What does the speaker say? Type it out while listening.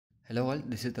Hello all,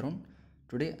 this is Tarun.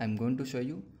 Today I am going to show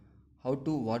you how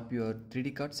to warp your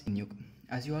 3D cards in nuke.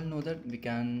 As you all know that we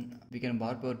can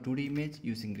warp our 2D image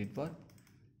using GridWarp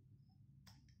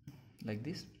like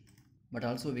this, but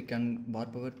also we can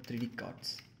warp our 3D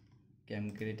cards. Okay, I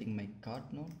am creating my card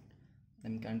node. I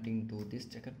am connecting to this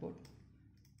checkerboard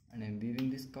and I am viewing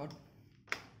this card.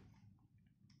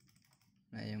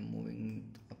 I am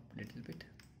moving up a little bit.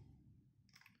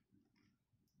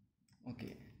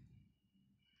 Okay.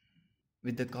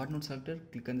 With the card node selector,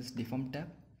 click on this deform tab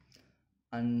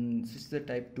and switch the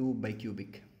type to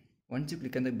bicubic. Once you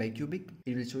click on the bicubic,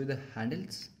 it will show you the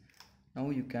handles.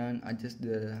 Now you can adjust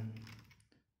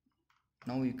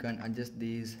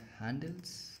these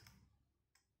handles.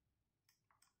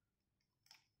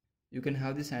 You can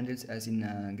have these handles as in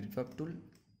GridWarp tool.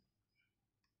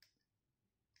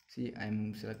 See, I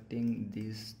am selecting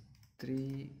these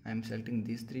three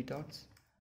dots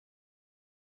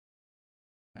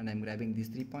and I am grabbing these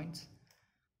 3 points,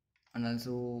 and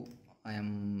also I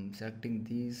am selecting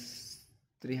these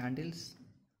 3 handles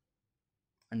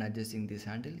and adjusting these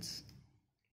handles.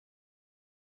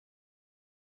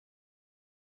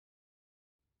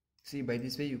 See, by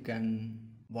this way you can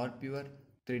warp your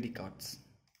 3D cards.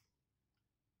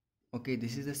 Okay,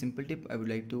 this is a simple tip I would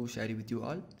like to share with you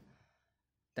all.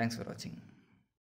 Thanks for watching.